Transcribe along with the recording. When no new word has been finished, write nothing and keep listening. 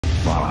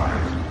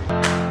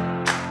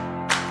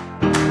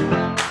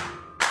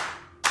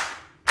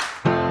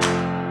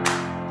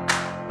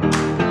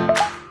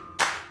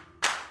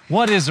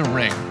What is a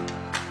ring?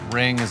 A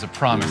ring is a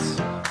promise,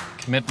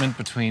 commitment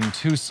between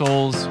two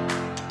souls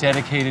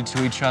dedicated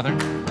to each other,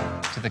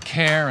 to the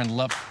care and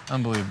love.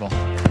 Unbelievable.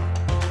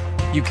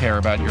 You care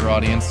about your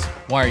audience.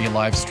 Why are you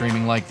live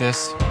streaming like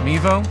this?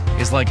 Mevo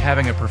is like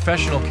having a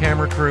professional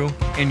camera crew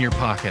in your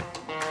pocket.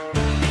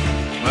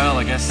 Well,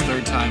 I guess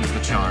third time's the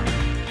charm.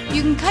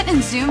 You can cut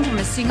and zoom from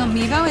a single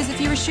Mevo as if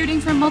you were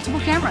shooting from multiple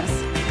cameras.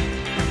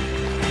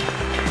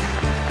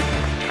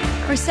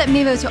 Or set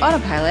Mevo to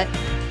autopilot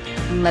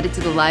and let it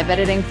do the live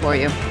editing for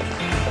you.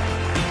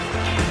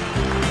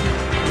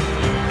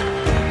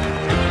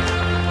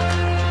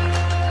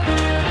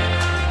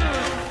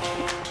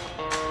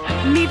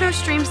 Mevo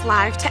streams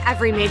live to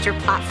every major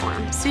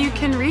platform, so you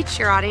can reach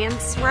your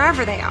audience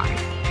wherever they are.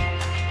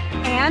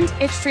 And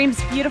it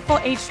streams beautiful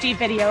HD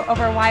video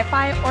over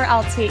Wi-Fi or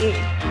LTE.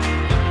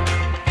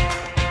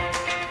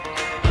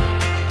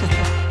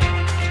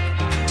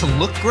 To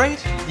look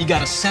great, you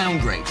gotta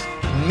sound great.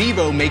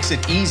 Mevo makes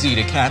it easy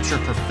to capture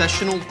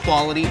professional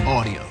quality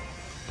audio.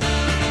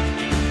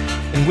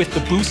 And with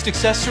the Boost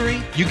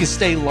accessory, you can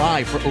stay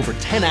live for over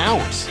 10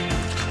 hours.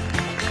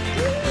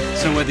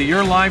 So whether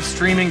you're live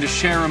streaming to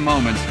share a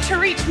moment, To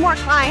reach more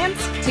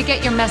clients, To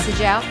get your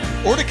message out,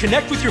 Or to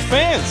connect with your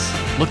fans.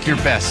 look your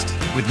best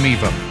with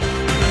Mevo.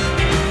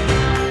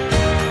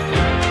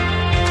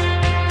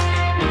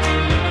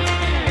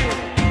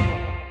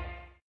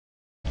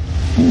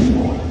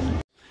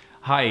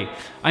 Hi,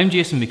 I'm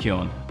Jason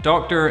McKeown,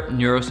 doctor,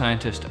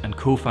 neuroscientist and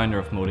co-founder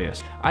of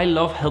Modius. I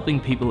love helping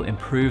people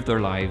improve their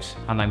lives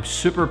and I'm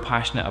super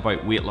passionate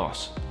about weight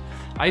loss.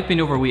 I've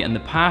been overweight in the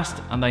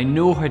past and I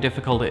know how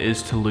difficult it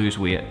is to lose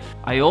weight.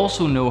 I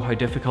also know how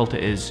difficult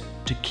it is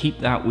to keep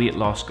that weight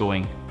loss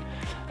going.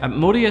 At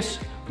Modius,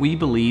 we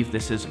believe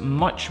this is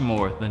much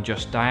more than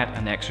just diet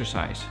and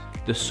exercise.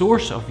 The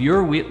source of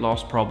your weight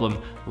loss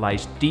problem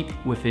lies deep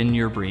within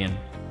your brain.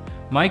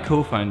 My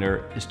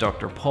co-founder is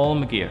Dr. Paul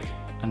McGeoch,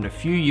 and a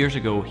few years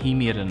ago he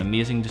made an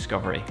amazing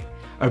discovery.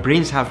 Our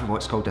brains have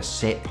what's called a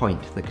set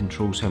point that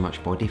controls how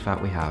much body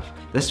fat we have.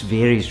 This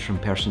varies from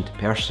person to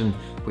person,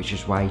 which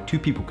is why two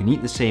people can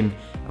eat the same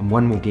and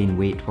one will gain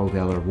weight while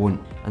the other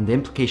won't, and the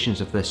implications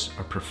of this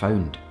are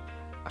profound.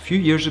 A few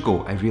years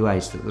ago I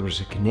realised that there was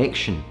a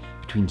connection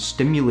between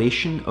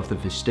stimulation of the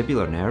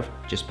vestibular nerve,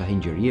 just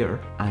behind your ear,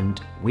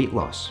 and weight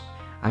loss.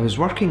 I was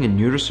working in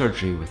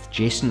neurosurgery with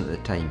Jason at the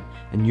time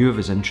and knew of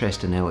his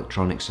interest in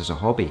electronics as a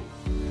hobby.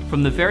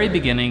 From the very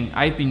beginning,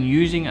 I've been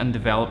using and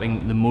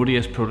developing the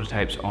Modius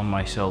prototypes on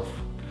myself.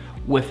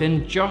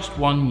 Within just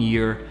 1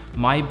 year,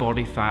 my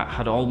body fat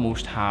had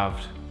almost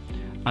halved.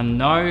 And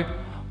now,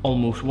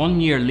 almost 1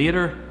 year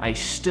later, I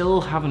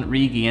still haven't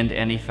regained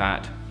any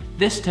fat.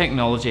 This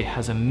technology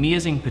has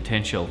amazing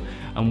potential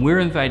and we're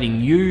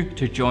inviting you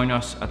to join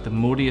us at the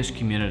Modius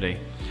community.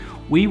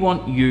 We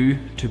want you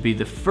to be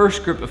the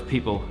first group of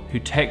people who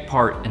take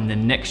part in the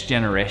next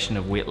generation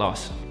of weight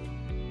loss.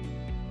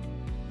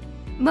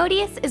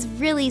 Modius is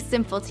really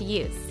simple to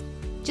use.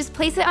 Just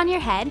place it on your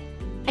head,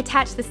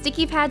 attach the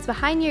sticky pads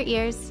behind your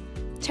ears,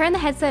 turn the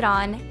headset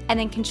on, and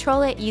then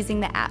control it using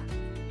the app.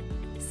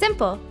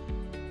 Simple.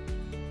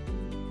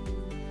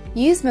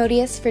 Use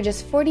Modius for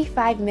just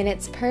 45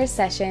 minutes per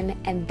session,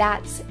 and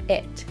that's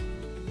it.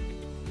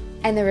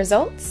 And the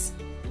results?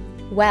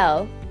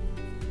 Well,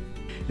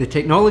 the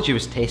technology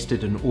was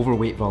tested on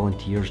overweight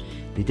volunteers.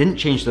 They didn't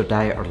change their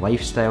diet or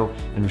lifestyle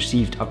and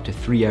received up to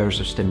 3 hours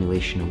of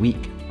stimulation a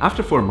week.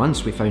 After 4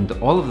 months, we found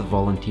that all of the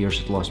volunteers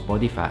had lost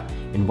body fat,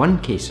 in one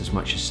case as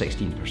much as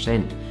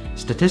 16%.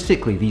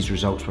 Statistically, these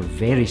results were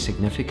very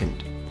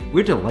significant.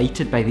 We're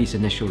delighted by these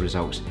initial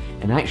results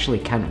and actually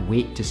can't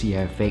wait to see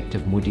how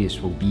effective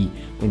Modius will be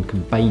when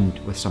combined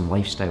with some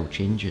lifestyle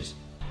changes.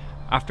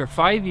 After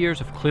 5 years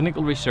of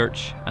clinical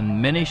research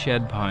and many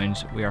shed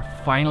pounds, we are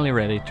finally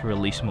ready to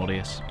release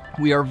Modius.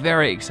 We are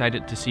very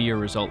excited to see your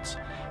results,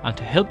 and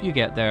to help you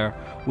get there,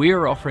 we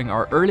are offering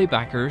our early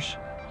backers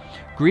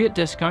great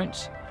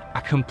discounts,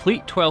 a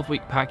complete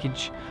 12-week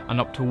package, and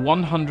up to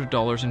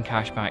 $100 in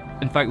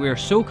cashback. In fact, we are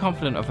so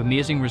confident of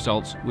amazing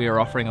results, we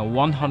are offering a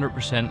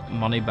 100%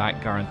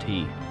 money-back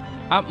guarantee.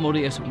 At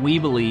Modius, we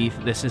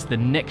believe this is the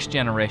next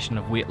generation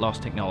of weight loss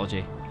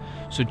technology.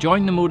 So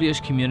join the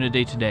Modius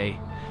community today,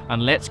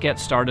 and let's get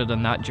started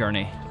on that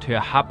journey to a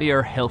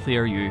happier,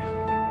 healthier you.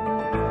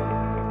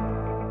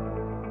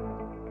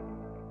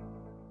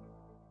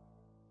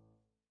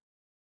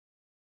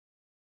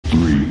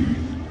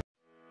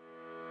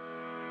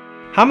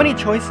 How many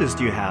choices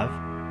do you have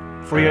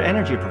for your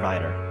energy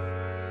provider?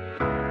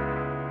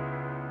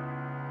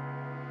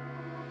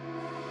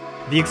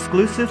 The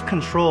exclusive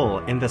control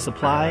in the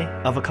supply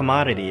of a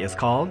commodity is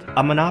called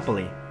a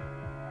monopoly.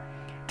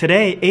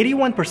 Today,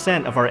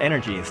 81% of our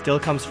energy still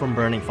comes from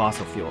burning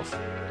fossil fuels.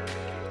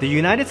 The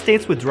United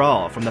States'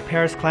 withdrawal from the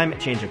Paris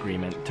Climate Change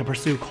Agreement to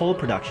pursue coal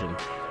production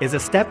is a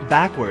step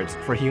backwards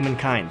for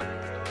humankind.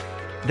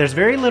 There's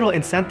very little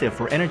incentive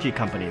for energy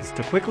companies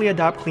to quickly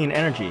adopt clean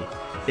energy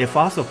if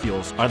fossil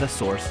fuels are the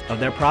source of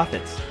their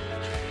profits.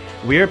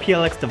 We're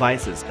PLX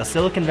Devices, a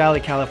Silicon Valley,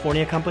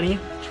 California company,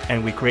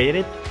 and we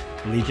created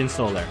Legion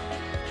Solar.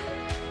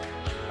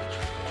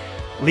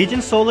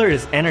 Legion Solar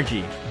is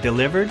energy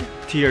delivered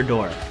to your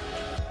door.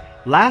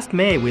 Last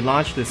May, we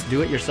launched this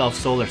do-it-yourself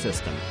solar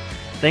system.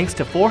 Thanks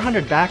to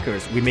 400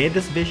 backers, we made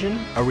this vision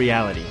a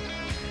reality.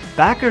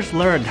 Backers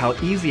learned how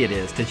easy it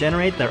is to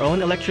generate their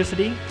own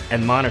electricity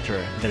and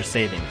monitor their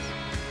savings.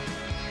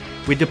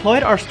 We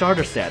deployed our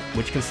starter set,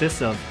 which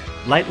consists of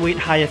lightweight,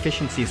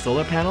 high-efficiency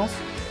solar panels,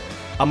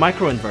 a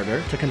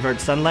microinverter to convert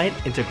sunlight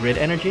into grid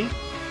energy,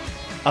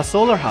 a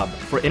solar hub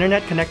for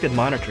internet-connected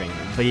monitoring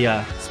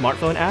via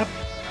smartphone app,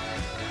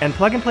 and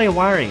plug-and-play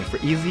wiring for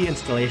easy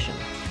installation.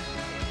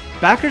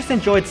 Backers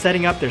enjoyed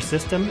setting up their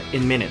system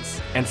in minutes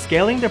and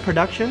scaling their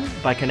production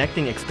by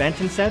connecting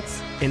expansion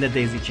sets in the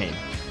daisy chain.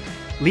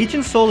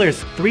 Legion Solar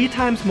is 3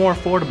 times more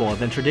affordable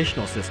than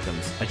traditional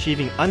systems,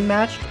 achieving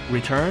unmatched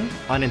return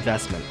on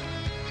investment.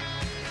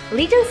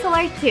 Legion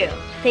Solar 2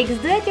 takes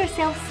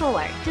do-it-yourself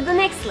solar to the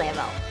next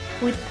level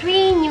with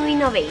 3 new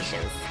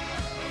innovations: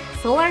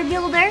 Solar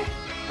Builder,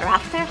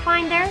 Rafter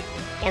Finder,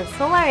 and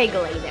Solar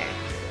Regulator.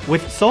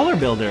 With Solar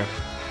Builder,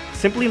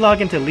 simply log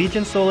into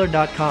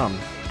legionsolar.com,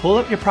 pull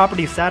up your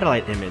property's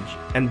satellite image,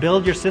 and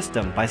build your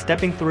system by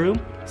stepping through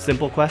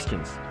simple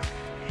questions.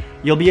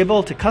 You'll be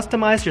able to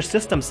customize your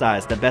system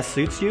size that best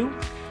suits you,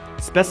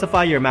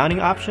 specify your mounting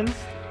options,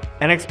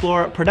 and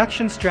explore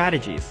production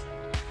strategies.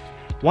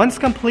 Once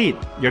complete,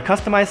 your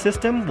customized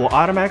system will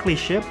automatically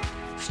ship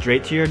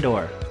straight to your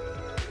door.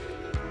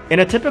 In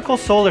a typical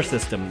solar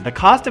system, the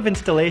cost of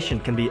installation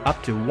can be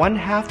up to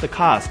 1/2 the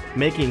cost,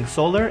 making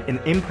solar an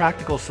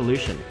impractical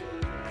solution.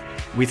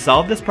 We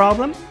solved this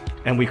problem,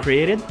 and we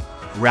created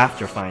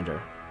Rafter Finder.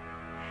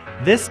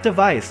 This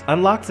device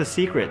unlocks the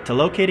secret to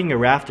locating your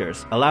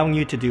rafters, allowing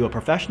you to do a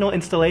professional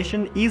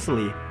installation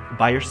easily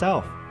by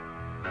yourself.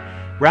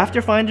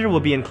 Rafter Finder will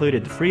be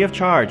included free of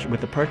charge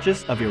with the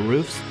purchase of your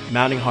roof's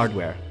mounting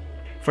hardware.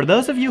 For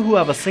those of you who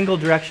have a single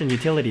direction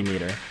utility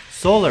meter,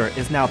 solar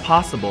is now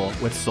possible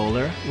with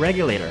Solar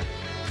Regulator.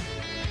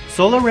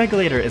 Solar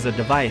Regulator is a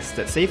device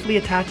that safely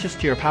attaches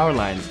to your power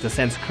lines to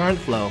sense current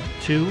flow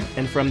to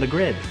and from the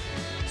grid.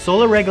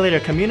 Solar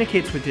Regulator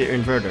communicates with your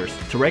inverters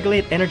to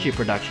regulate energy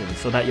production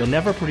so that you'll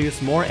never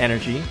produce more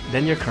energy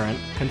than your current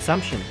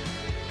consumption.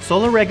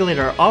 Solar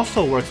Regulator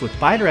also works with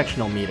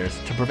bidirectional meters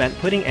to prevent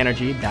putting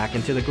energy back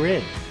into the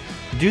grid.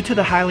 Due to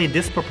the highly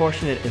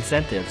disproportionate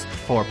incentives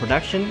for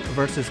production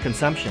versus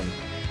consumption,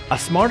 a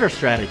smarter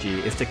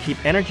strategy is to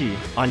keep energy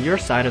on your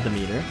side of the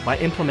meter by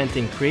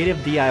implementing creative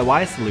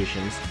DIY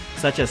solutions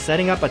such as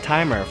setting up a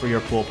timer for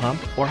your pool pump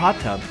or hot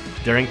tub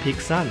during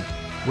peak sun.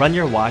 Run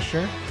your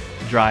washer,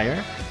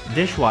 dryer,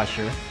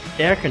 dishwasher,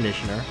 air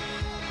conditioner,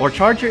 or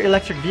charge your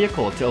electric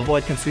vehicle to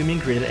avoid consuming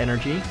grid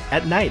energy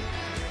at night.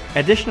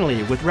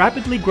 Additionally, with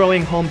rapidly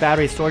growing home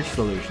battery storage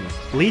solutions,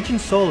 Legion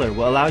Solar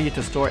will allow you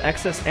to store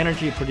excess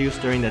energy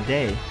produced during the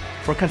day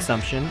for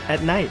consumption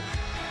at night.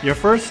 Your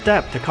first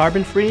step to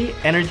carbon-free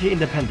energy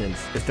independence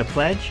is to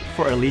pledge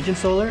for a Legion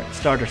Solar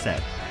starter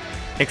set.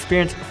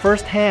 Experience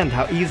firsthand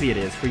how easy it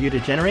is for you to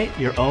generate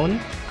your own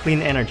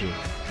clean energy.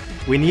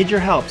 We need your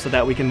help so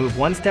that we can move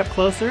one step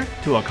closer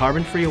to a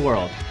carbon-free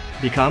world.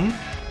 Become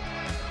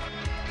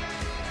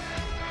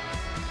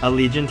a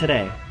Legion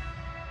today.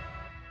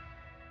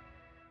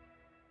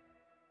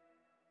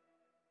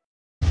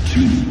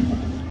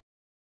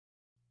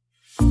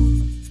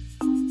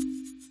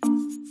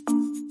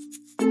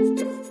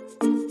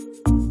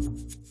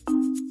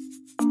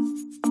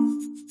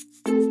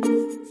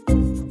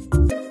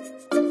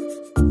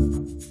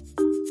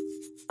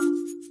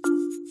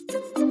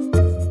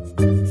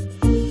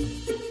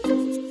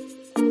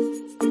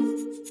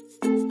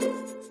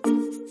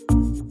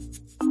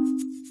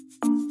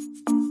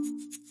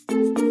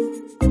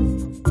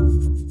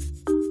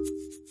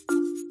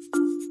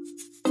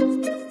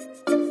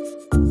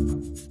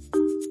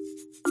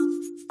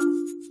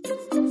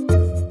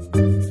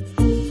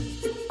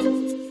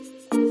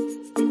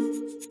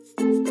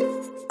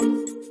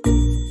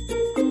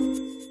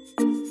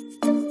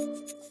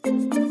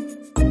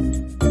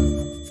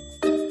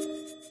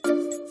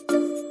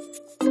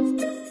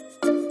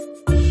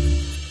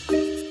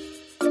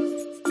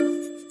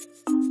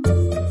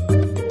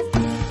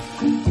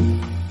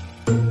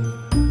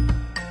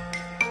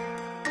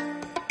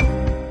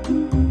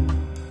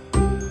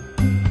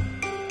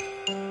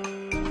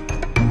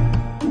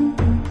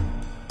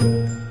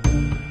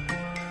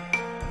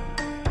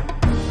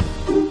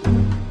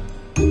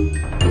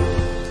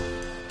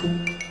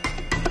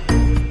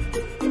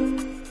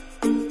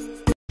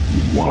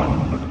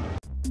 One.